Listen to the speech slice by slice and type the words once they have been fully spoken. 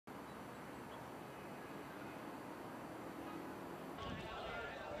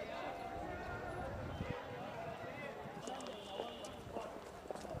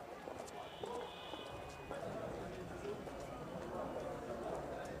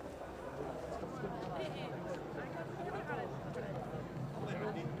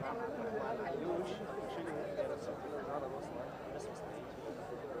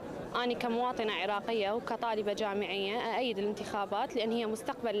أنا كمواطنة عراقية وكطالبة جامعية أأيد الانتخابات لأن هي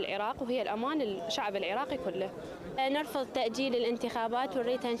مستقبل العراق وهي الأمان للشعب العراقي كله. نرفض تأجيل الانتخابات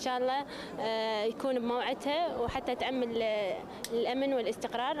ونريدها إن شاء الله يكون بموعدها وحتى تأمن الأمن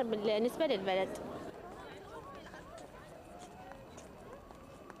والاستقرار بالنسبة للبلد.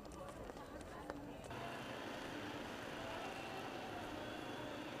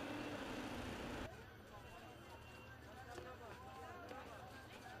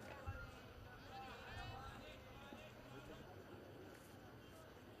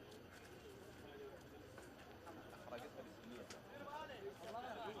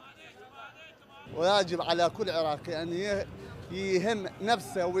 ويجب على كل عراقي أن يهم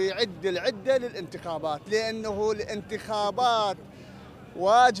نفسه ويعد العدة للانتخابات، لأنه الانتخابات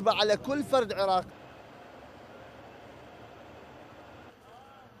واجبة على كل فرد عراقي.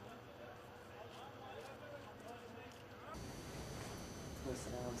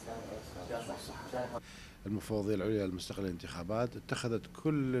 المفوضية العليا لمستقبل الانتخابات اتخذت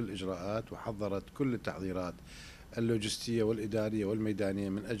كل الإجراءات وحضرت كل التحضيرات اللوجستية والإدارية والميدانية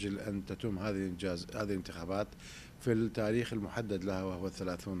من أجل أن تتم هذه الانتخابات في التاريخ المحدد لها، وهو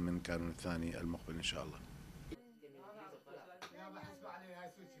 30 من كانون الثاني المقبل إن شاء الله.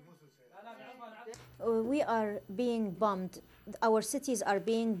 We are being bombed. Our cities are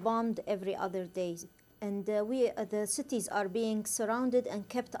being bombed every other day. And the cities are being surrounded and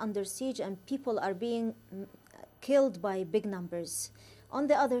kept under siege, and people are being killed by big numbers. On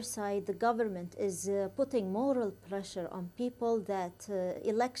the other side, the government is putting moral pressure on people that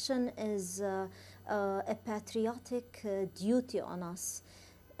election is a patriotic duty on us.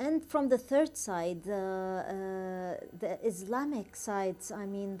 And from the third side, the Islamic sides, I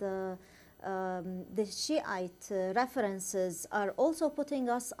mean the Shiite references are also putting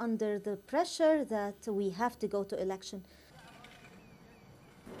us under the pressure that we have to go to election.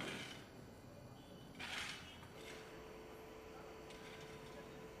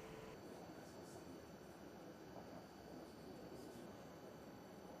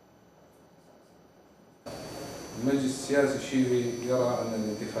 المجلس السياسي الشيعي يرى أن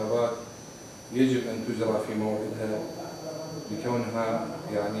الانتخابات يجب أن تجرى في موعدها لكونها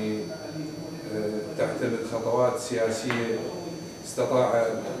يعني تحتمل خطوات سياسية استطاع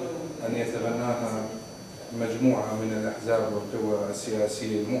أن يتبناها مجموعة من الأحزاب والقوى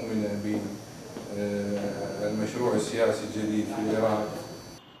السياسية المؤمنة بالمشروع السياسي الجديد في العراق.